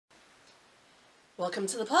Welcome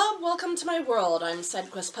to the pub, welcome to my world. I'm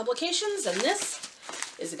SideQuest Publications, and this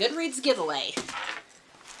is a Goodreads giveaway.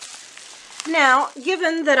 Now,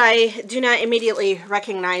 given that I do not immediately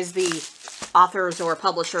recognize the author's or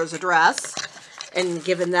publisher's address, and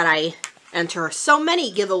given that I enter so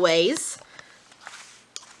many giveaways,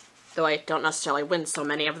 though I don't necessarily win so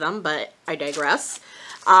many of them, but I digress,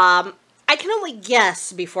 I can only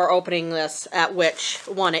guess before opening this at which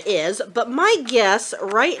one it is, but my guess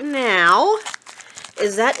right now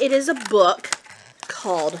is that it is a book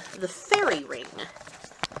called The Faerie Ring.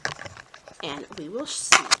 And we will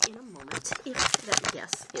see in a moment if that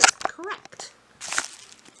guess is correct.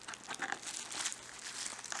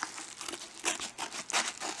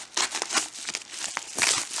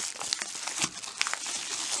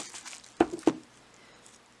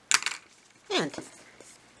 And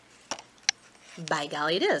by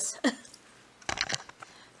golly, it is.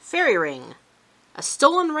 Faerie Ring. A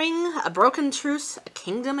stolen ring, a broken truce, a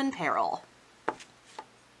kingdom in peril.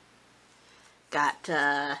 Got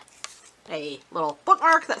a little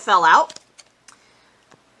bookmark that fell out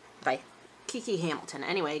by Kiki Hamilton.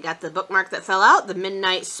 Anyway, got the bookmark that fell out, The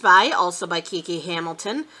Midnight Spy, also by Kiki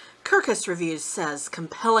Hamilton. Kirkus Reviews says,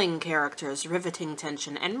 compelling characters, riveting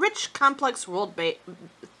tension, and rich, complex world building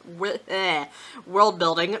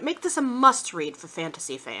make this a must-read for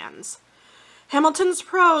fantasy fans. Hamilton's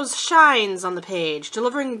prose shines on the page,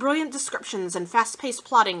 delivering brilliant descriptions and fast-paced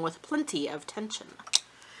plotting with plenty of tension.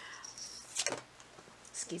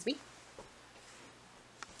 Excuse me.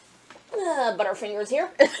 Butterfingers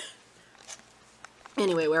here.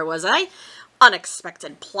 Anyway, where was I?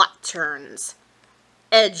 Unexpected plot turns,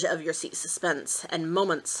 edge-of-your-seat suspense, and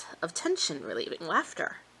moments of tension-relieving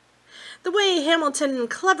laughter. The way Hamilton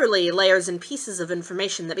cleverly layers in pieces of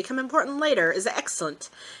information that become important later is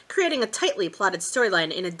excellent, creating a tightly plotted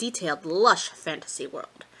storyline in a detailed, lush fantasy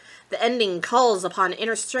world. The ending calls upon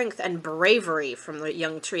inner strength and bravery from the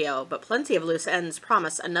young trio, but plenty of loose ends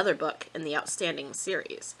promise another book in the outstanding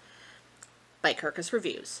series. By Kirkus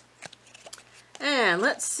Reviews. And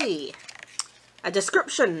let's see. A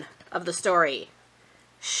description of the story.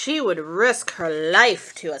 She would risk her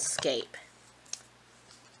life to escape.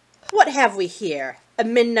 What have we here? A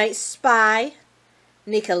midnight spy?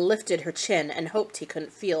 Nika lifted her chin and hoped he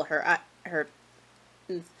couldn't feel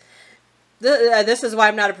this is why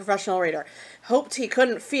I'm not a professional reader. Hoped he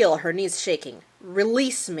couldn't feel her knees shaking.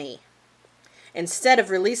 Release me. Instead of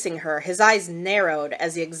releasing her, his eyes narrowed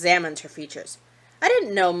as he examined her features. I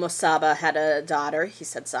didn't know Musaba had a daughter, he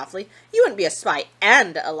said softly. You wouldn't be a spy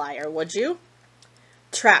and a liar, would you?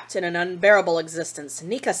 Trapped in an unbearable existence,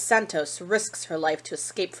 Nika Santos risks her life to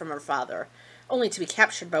escape from her father, only to be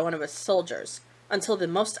captured by one of his soldiers, until the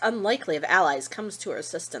most unlikely of allies comes to her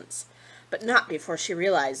assistance, but not before she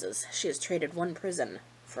realizes she has traded one prison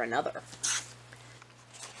for another.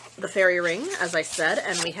 The Faerie Ring, as I said,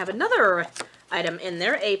 and we have another item in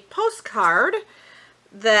there, a postcard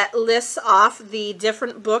that lists off the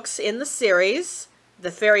different books in the series. The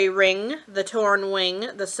Faerie Ring, The Torn Wing,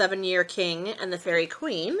 The 7-Year King, and The Faerie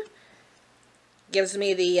Queen. Gives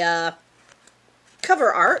me the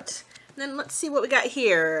cover art. And then let's see what we got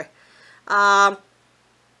here. More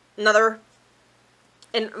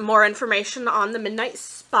information on The Midnight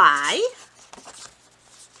Spy.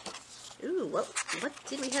 Ooh, what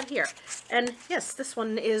did we have here? And yes, this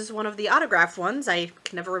one is one of the autographed ones. I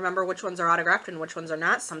can never remember which ones are autographed and which ones are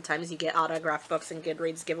not. Sometimes you get autographed books in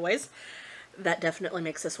Goodreads giveaways. That definitely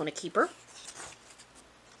makes this one a keeper.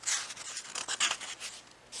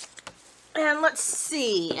 And let's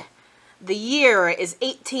see. The year is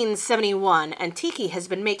 1871, and Tiki has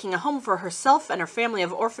been making a home for herself and her family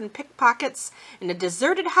of orphan pickpockets in a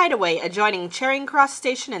deserted hideaway adjoining Charing Cross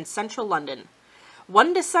Station in central London.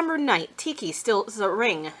 One December night, Tiki steals a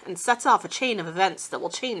ring and sets off a chain of events that will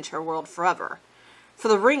change her world forever. For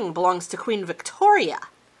the ring belongs to Queen Victoria,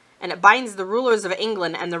 and it binds the rulers of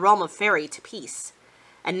England and the realm of Faerie to peace.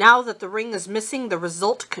 And now that the ring is missing, the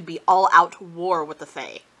result could be all-out war with the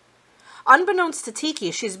Fae. Unbeknownst to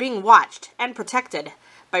Tiki, she is being watched and protected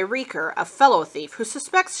by Rieker, a fellow thief, who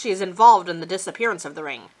suspects she is involved in the disappearance of the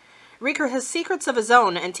ring. Rieker has secrets of his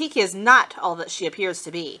own, and Tiki is not all that she appears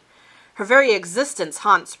to be. Her very existence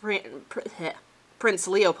haunts Prince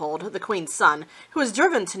Leopold, the Queen's son, who is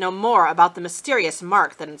driven to know more about the mysterious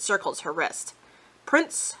mark that encircles her wrist.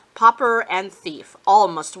 Prince, pauper, and thief all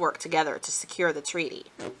must work together to secure the treaty.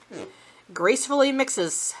 Gracefully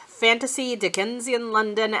mixes fantasy, Dickensian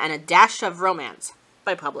London, and a dash of romance,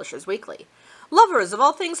 by Publishers Weekly. Lovers of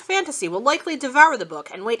all things fantasy will likely devour the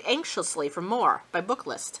book and wait anxiously for more, by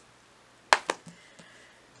Booklist.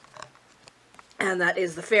 And that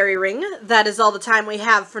is the fairy ring. That is all the time we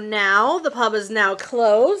have for now. The pub is now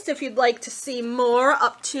closed. If you'd like to see more,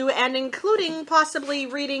 up to and including possibly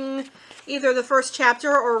reading either the first chapter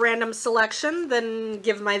or random selection, then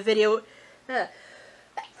give my video...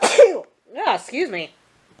 excuse me.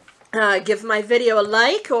 Give my video a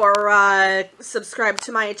like or subscribe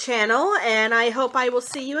to my channel, and I hope I will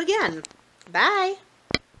see you again. Bye!